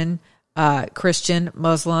 Asian, Christian,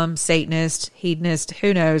 Muslim, Satanist, hedonist,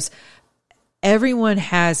 who knows? Everyone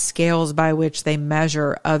has scales by which they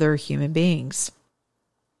measure other human beings.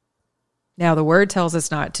 Now, the word tells us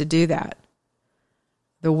not to do that.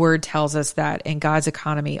 The word tells us that in God's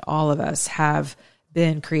economy, all of us have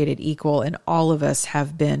been created equal, and all of us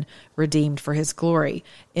have been redeemed for his glory,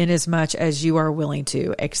 inasmuch as you are willing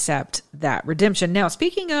to accept that redemption. Now,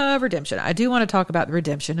 speaking of redemption, I do want to talk about the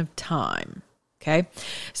redemption of time. Okay.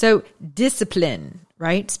 So discipline,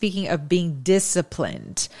 right? Speaking of being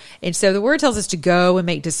disciplined. And so the word tells us to go and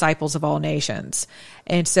make disciples of all nations.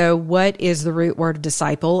 And so what is the root word of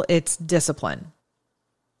disciple? It's discipline.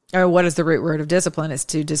 Or what is the root word of discipline? It's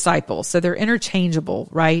to disciple. So they're interchangeable,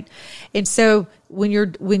 right? And so when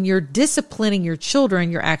you're disciplining your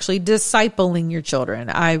children, you're actually discipling your children.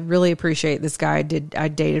 I really appreciate this guy I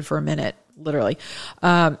dated for a minute, literally,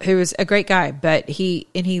 who was a great guy, but he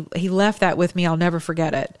left that with me. I'll never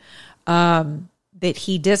forget it. That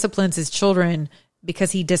he disciplines his children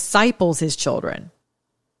because he disciples his children.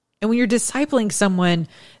 And when you're discipling someone,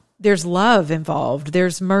 there's love involved.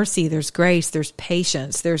 There's mercy. There's grace. There's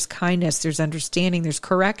patience. There's kindness. There's understanding. There's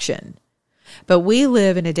correction. But we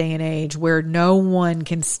live in a day and age where no one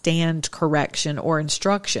can stand correction or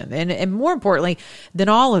instruction. And more importantly than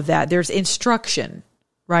all of that, there's instruction,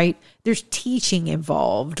 right? There's teaching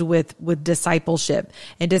involved with discipleship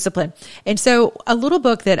and discipline. And so a little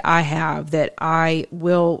book that I have that I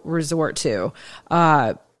will resort to,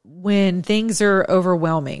 when things are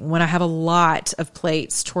overwhelming, when I have a lot of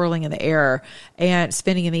plates twirling in the air and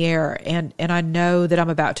spinning in the air, and I know that I'm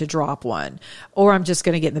about to drop one, or I'm just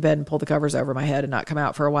going to get in the bed and pull the covers over my head and not come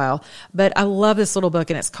out for a while. But I love this little book,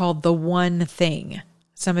 and it's called The One Thing.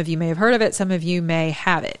 Some of you may have heard of it. Some of you may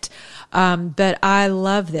have it. But I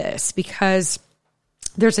love this because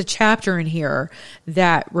there's a chapter in here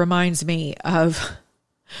that reminds me of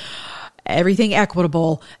everything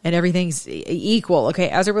equitable and everything's equal. Okay.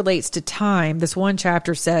 As it relates to time, this one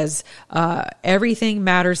chapter says, everything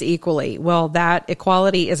matters equally. Well, that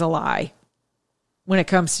equality is a lie when it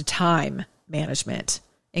comes to time management.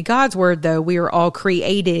 In God's word, though, we are all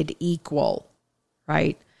created equal,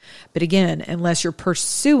 right? But again, unless you're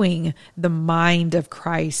pursuing the mind of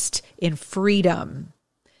Christ in freedom,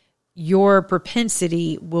 your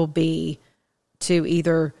propensity will be to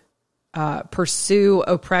either pursue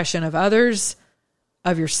oppression of others,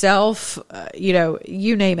 of yourself,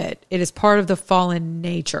 you name it. It is part of the fallen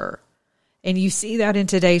nature. And you see that in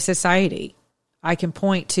today's society. I can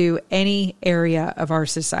point to any area of our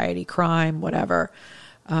society, crime, whatever,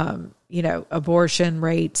 abortion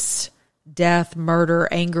rates, death, murder,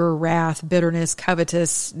 anger, wrath, bitterness,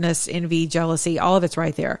 covetousness, envy, jealousy, all of it's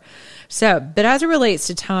right there. So, but as it relates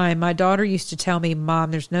to time, my daughter used to tell me,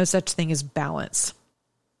 Mom, there's no such thing as balance.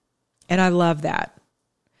 And I love that.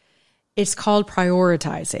 It's called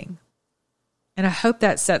prioritizing. And I hope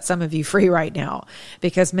that sets some of you free right now,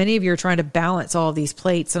 because many of you are trying to balance all of these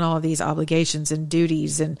plates and all of these obligations and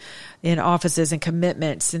duties and in offices and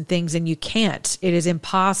commitments and things, and you can't. It is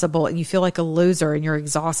impossible, and you feel like a loser, and you're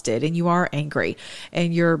exhausted, and you are angry,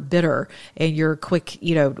 and you're bitter, and you're quick,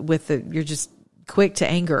 you're just quick to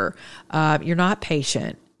anger. You're not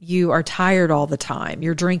patient. You are tired all the time.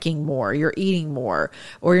 You're drinking more, you're eating more,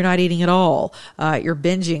 or you're not eating at all. You're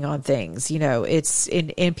binging on things,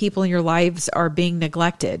 and people in your lives are being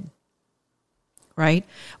neglected, right?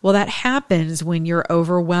 Well, that happens when you're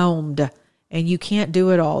overwhelmed and you can't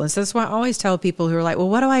do it all. And so that's why I always tell people who are like, well,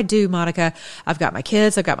 what do I do, Monica? I've got my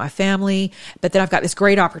kids, I've got my family, but then I've got this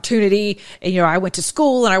great opportunity. And, I went to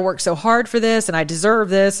school and I worked so hard for this and I deserve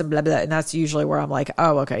this and blah, blah, blah. And that's usually where I'm like,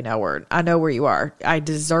 oh, okay, I know where you are. I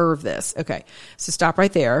deserve this. Okay. So stop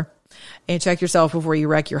right there and check yourself before you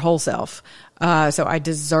wreck your whole self. So I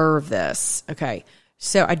deserve this. Okay.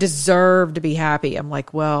 So I deserve to be happy. I'm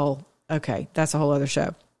like, well, okay, that's a whole other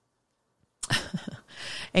show.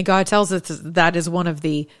 And God tells us that is one of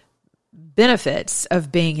the benefits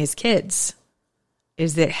of being his kids,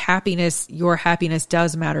 is that your happiness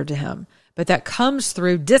does matter to him. But that comes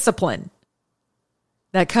through discipline.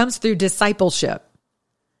 That comes through discipleship.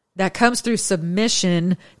 That comes through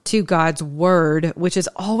submission to God's word, which is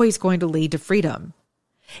always going to lead to freedom.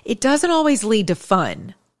 It doesn't always lead to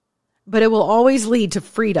fun, but it will always lead to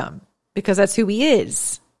freedom, because that's who he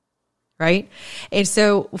is. Right? And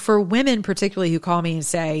so for women particularly who call me and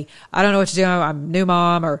say, I don't know what to do, I'm a new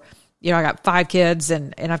mom, or, I got 5 kids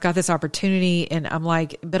and I've got this opportunity, and I'm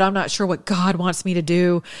like, but I'm not sure what God wants me to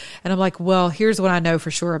do. And I'm like, well, here's what I know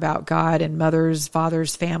for sure about God and mothers,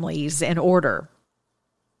 fathers, families, and order.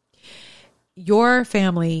 Your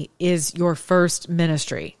family is your first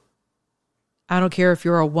ministry. I don't care if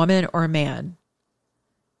you're a woman or a man.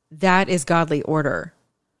 That is godly order.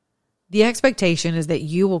 The expectation is that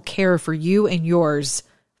you will care for you and yours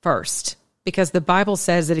first, because the Bible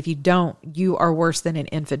says that if you don't, you are worse than an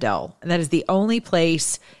infidel. And that is the only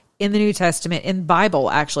place in the New Testament, in the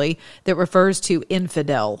Bible actually, that refers to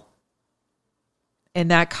infidel. In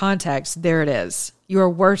that context, there it is. You are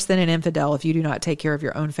worse than an infidel if you do not take care of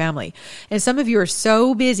your own family. And some of you are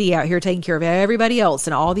so busy out here taking care of everybody else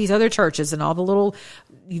and all these other churches and all the little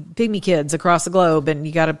pygmy kids across the globe, and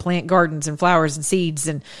you got to plant gardens and flowers and seeds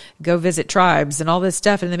and go visit tribes and all this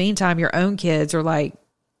stuff. And in the meantime, your own kids are like,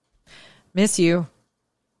 miss you.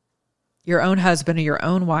 Your own husband or your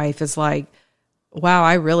own wife is like, wow,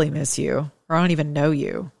 I really miss you, or I don't even know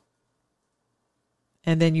you.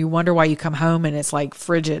 And then you wonder why you come home and it's like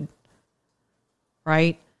frigid,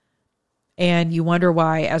 right? And you wonder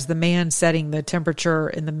why, as the man setting the temperature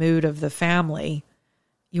and the mood of the family,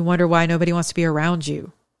 you wonder why nobody wants to be around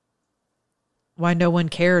you, why no one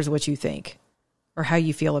cares what you think or how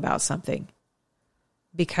you feel about something,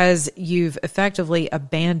 because you've effectively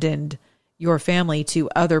abandoned your family to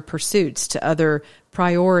other pursuits, to other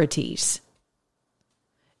priorities.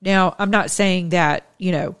 Now, I'm not saying that,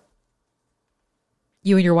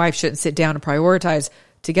 you and your wife shouldn't sit down and prioritize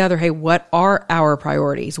together. Hey, what are our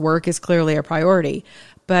priorities? Work is clearly a priority,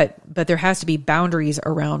 but there has to be boundaries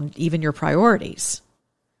around even your priorities.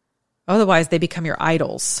 Otherwise, they become your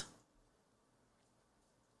idols.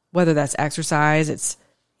 Whether that's exercise, it's,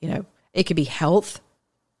 it could be health.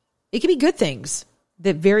 It could be good things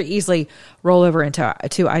that very easily roll over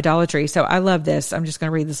into idolatry. So I love this. I'm just going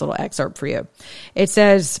to read this little excerpt for you. It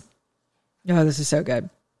says, oh, this is so good.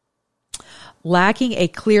 Lacking a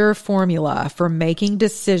clear formula for making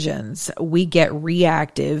decisions, we get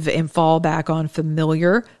reactive and fall back on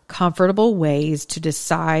familiar, comfortable ways to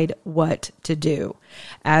decide what to do.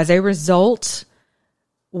 As a result,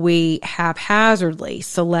 we haphazardly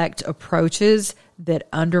select approaches that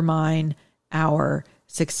undermine our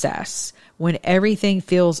success. When everything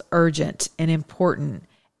feels urgent and important,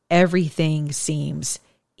 everything seems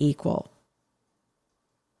equal.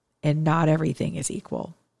 And not everything is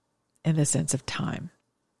equal in the sense of time.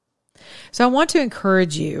 So I want to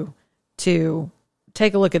encourage you to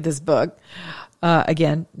take a look at this book.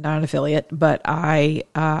 Again, not an affiliate, but I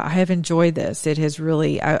have enjoyed this. It has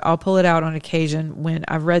really, I'll pull it out on occasion when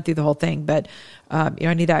I've read through the whole thing, but I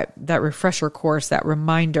need that refresher course, that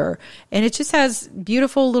reminder. And it just has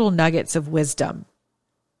beautiful little nuggets of wisdom,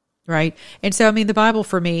 right? And so, the Bible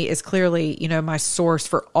for me is clearly, my source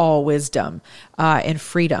for all wisdom and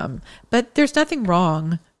freedom. But there's nothing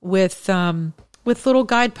wrong with little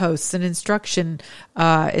guideposts and instruction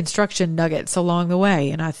nuggets along the way.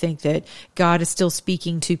 And I think that God is still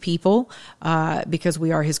speaking to people because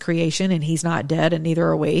we are his creation and he's not dead and neither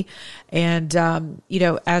are we. And,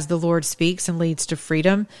 as the Lord speaks and leads to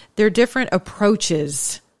freedom, there are different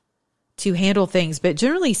approaches to handle things. But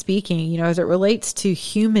generally speaking, as it relates to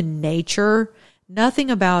human nature, nothing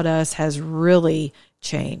about us has really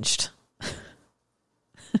changed.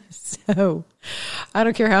 So I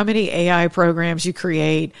don't care how many AI programs you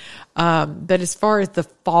create, but as far as the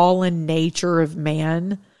fallen nature of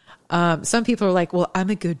man, some people are like, well, I'm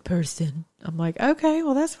a good person. I'm like, okay,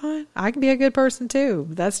 well, that's fine. I can be a good person too.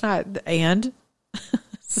 That's not, and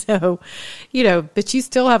so, but you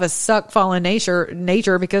still have a suck fallen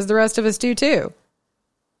nature because the rest of us do too.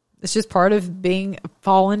 It's just part of being a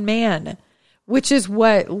fallen man, which is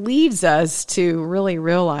what leads us to really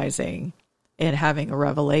realizing and having a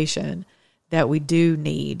revelation that we do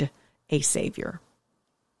need a savior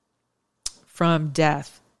from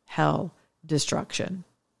death, hell, destruction,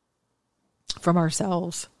 from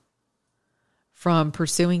ourselves, from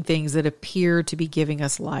pursuing things that appear to be giving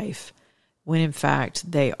us life, when in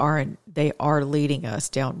fact they are leading us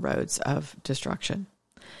down roads of destruction.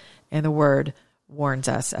 And the word warns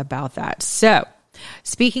us about that. So,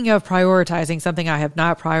 speaking of prioritizing, something I have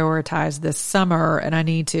not prioritized this summer, and I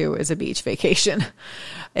need to, is a beach vacation.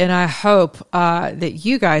 And I hope that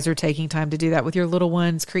you guys are taking time to do that with your little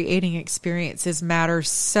ones. Creating experiences matters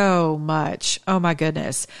so much. Oh my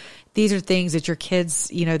goodness. These are things that your kids,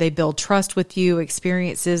 they build trust with you,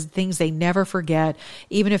 experiences, things they never forget,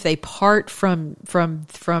 even if they part from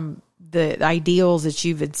the ideals that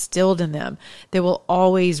you've instilled in them, they will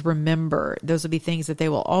always remember. Those will be things that they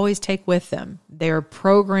will always take with them. They are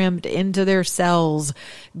programmed into their cells.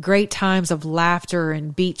 Great times of laughter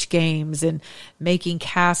and beach games and making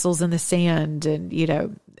castles in the sand and,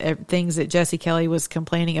 things that Jesse Kelly was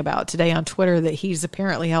complaining about today on Twitter, that he's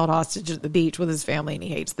apparently held hostage at the beach with his family and he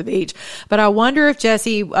hates the beach. But I wonder if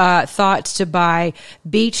Jesse thought to buy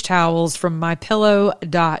beach towels from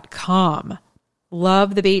mypillow.com.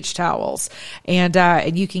 Love the beach towels.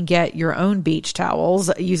 And you can get your own beach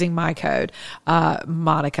towels using my code,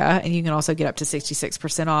 Monica. And you can also get up to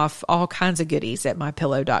 66% off all kinds of goodies at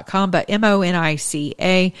mypillow.com, but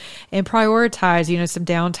MONICA, and prioritize, some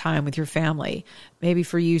downtime with your family. Maybe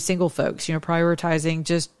for you single folks, prioritizing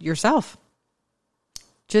just yourself.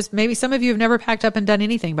 Just maybe some of you have never packed up and done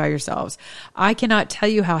anything by yourselves. I cannot tell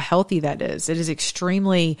you how healthy that is. It is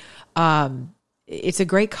extremely, it's a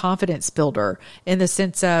great confidence builder in the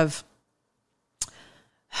sense of,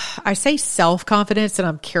 I say self-confidence, and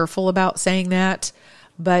I'm careful about saying that,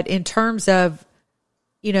 but in terms of,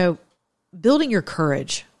 building your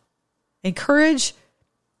courage. And courage,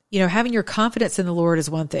 having your confidence in the Lord is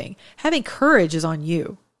one thing. Having courage is on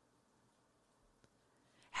you.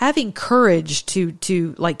 Having courage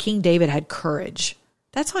to like King David had courage,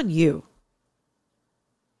 that's on you.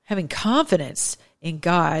 Having confidence in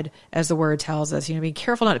God, as the word tells us, being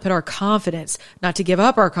careful not to put our confidence, not to give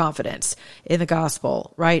up our confidence in the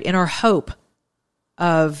gospel, right? In our hope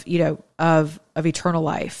of, of eternal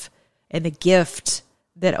life and the gift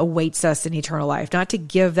that awaits us in eternal life, not to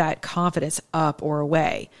give that confidence up or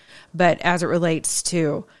away. But as it relates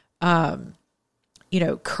to,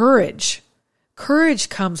 courage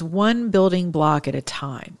comes one building block at a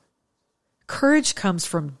time. Courage comes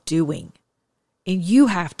from doing. and you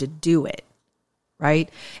have to do it, right?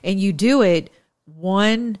 And you do it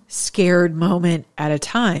one scared moment at a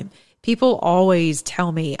time. People always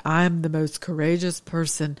tell me I'm the most courageous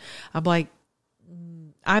person. I'm like,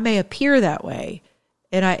 I may appear that way.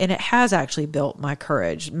 And it has actually built my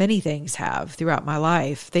courage. Many things have throughout my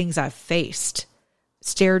life, things I've faced,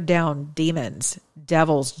 stared down demons,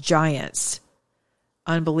 devils, giants,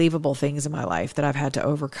 unbelievable things in my life that I've had to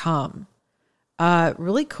overcome.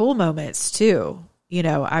 Really cool moments too. You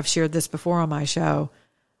know, I've shared this before on my show,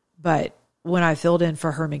 but when I filled in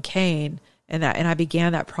for Herman Cain and I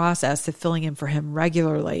began that process of filling in for him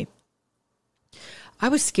regularly, I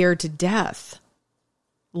was scared to death.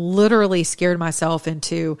 Literally scared myself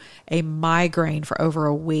into a migraine for over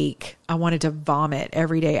a week. I wanted to vomit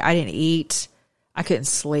every day. I didn't eat. I couldn't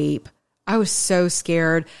sleep. I was so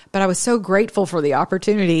scared, but I was so grateful for the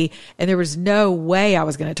opportunity, and there was no way I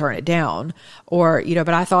was going to turn it down. Or, you know,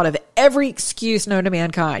 but I thought of every excuse known to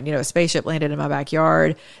mankind. You know, a spaceship landed in my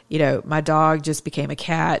backyard. You know, my dog just became a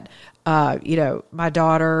cat. You know, my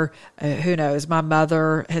daughter, who knows, my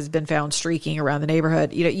mother has been found streaking around the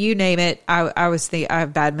neighborhood. You know, you name it. I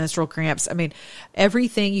have bad menstrual cramps. I mean,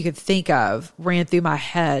 everything you could think of ran through my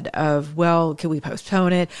head of, well, can we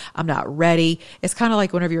postpone it? I'm not ready. It's kind of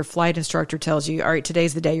like whenever your flight instructor tells you, all right,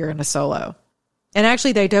 today's the day you're going to solo. And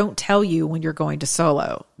actually they don't tell you when you're going to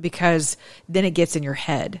solo, because then it gets in your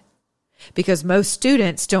head, because most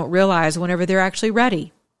students don't realize whenever they're actually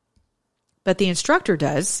ready, but the instructor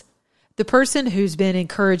does. The person who's been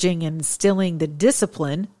encouraging and instilling the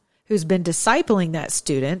discipline, who's been discipling that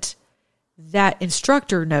student, that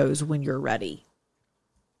instructor knows when you're ready,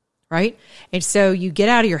 right? And so you get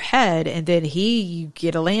out of your head, and then you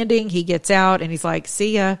get a landing, he gets out, and he's like,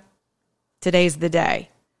 see ya, today's the day.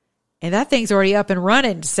 And that thing's already up and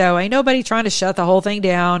running. So ain't nobody trying to shut the whole thing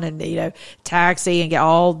down and, you know, taxi and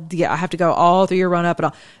I have to go all through your run up and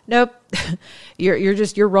all. Nope.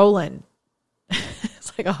 You're rolling.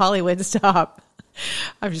 It's like a Hollywood stop.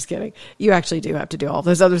 I'm just kidding. You actually do have to do all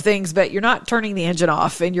those other things, but you're not turning the engine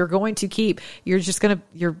off, and you're going to continue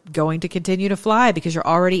to fly, because you're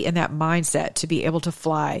already in that mindset to be able to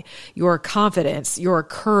fly. Your confidence, your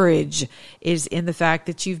courage is in the fact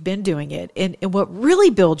that you've been doing it. And what really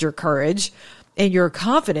builds your courage and your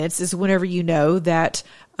confidence is whenever you know that,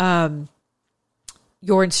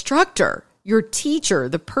 your instructor, your teacher,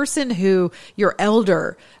 the person who, your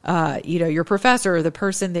elder, your professor, the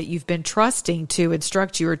person that you've been trusting to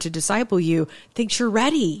instruct you or to disciple you, thinks you're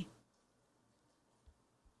ready.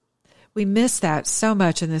 We miss that so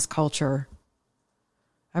much in this culture.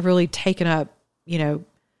 I've really taken up,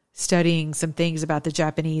 studying some things about the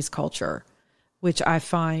Japanese culture, which I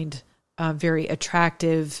find very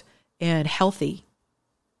attractive and healthy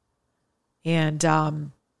and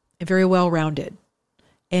very well-rounded.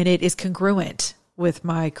 And it is congruent with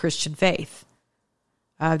my Christian faith.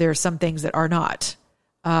 There are some things that are not,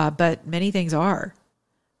 but many things are.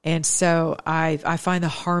 And so I find the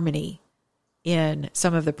harmony in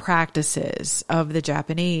some of the practices of the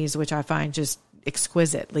Japanese, which I find just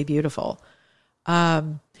exquisitely beautiful.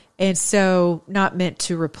 And so not meant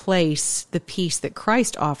to replace the peace that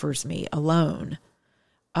Christ offers me alone.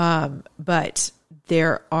 But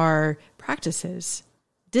there are practices,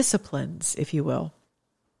 disciplines, if you will,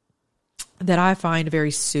 that I find very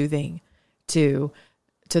soothing to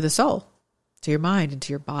the soul, to your mind, and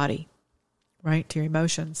to your body, right? To your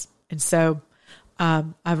emotions. And so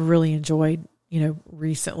I've really enjoyed,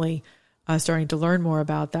 recently starting to learn more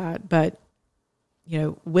about that. But,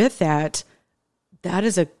 with that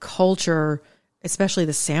is a culture, especially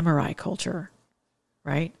the samurai culture,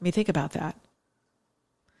 right? I mean, think about that.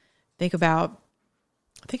 Think about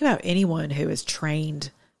anyone who is trained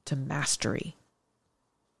to mastery.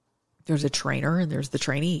 There's a trainer and there's the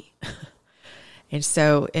trainee. And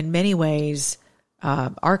so in many ways,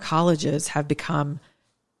 our colleges have become,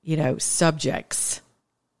 subjects,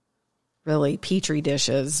 really petri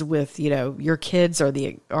dishes with, your kids are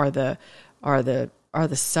the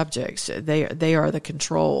subjects. They are the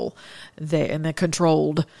control, and the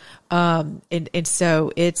controlled. And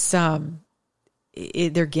so it's,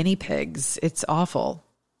 they're guinea pigs. It's awful.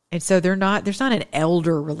 And so there's not an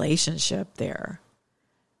elder relationship there.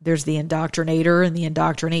 There's the indoctrinator and the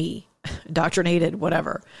indoctrinee, indoctrinated,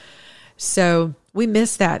 whatever. So we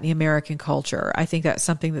miss that in the American culture. I think that's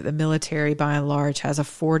something that the military, by and large, has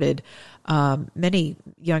afforded many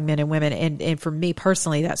young men and women. And for me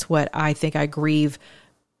personally, that's what I think I grieve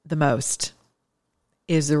the most,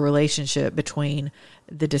 is the relationship between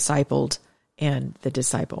the discipled and the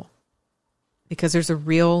disciple. Because there's a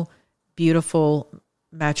real beautiful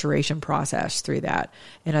maturation process through that.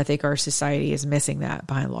 And I think our society is missing that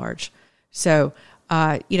by and large. So,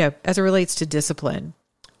 as it relates to discipline,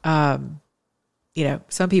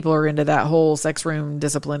 some people are into that whole sex room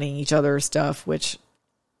disciplining each other stuff, which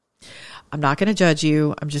I'm not going to judge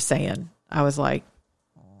you. I'm just saying, I was like,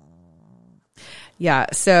 yeah.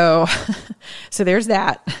 So there's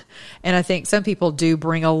that. And I think some people do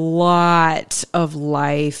bring a lot of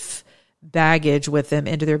life baggage with them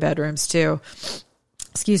into their bedrooms too.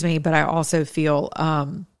 Excuse me. But I also feel,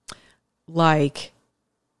 like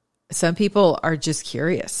some people are just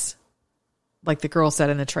curious. Like the girl said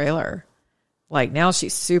in the trailer, like now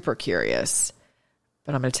she's super curious,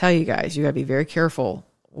 but I'm going to tell you guys, you got to be very careful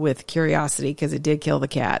with curiosity because it did kill the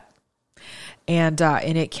cat. And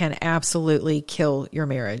it can absolutely kill your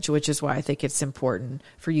marriage, which is why I think it's important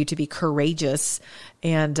for you to be courageous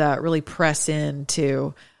and really press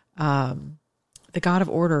into the God of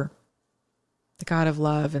order, the God of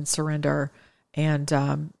love and surrender and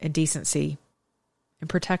decency and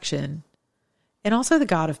protection, and also the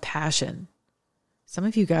God of passion. Some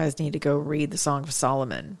of you guys need to go read the Song of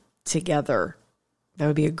Solomon together. That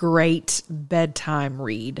would be a great bedtime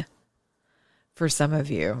read for some of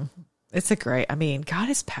you. It's God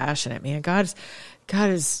is passionate, man. God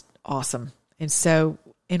is awesome.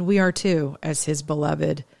 And we are too, as his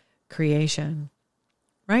beloved creation,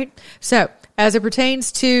 right? So as it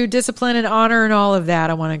pertains to discipline and honor and all of that,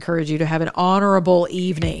 I want to encourage you to have an honorable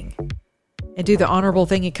evening and do the honorable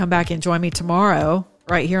thing and come back and join me tomorrow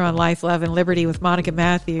right here on Life, Love, and Liberty with Monica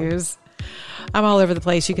Matthews. I'm all over the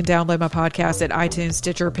place. You can download my podcast at iTunes,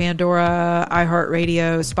 Stitcher, Pandora,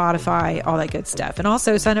 iHeartRadio, Spotify, all that good stuff. And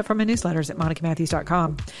also sign up for my newsletters at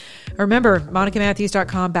monicamatthews.com. Remember,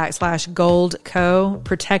 monicamatthews.com/goldco.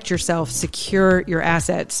 Protect yourself. Secure your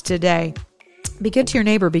assets today. Be good to your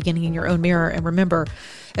neighbor, beginning in your own mirror. And remember,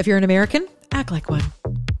 if you're an American, act like one.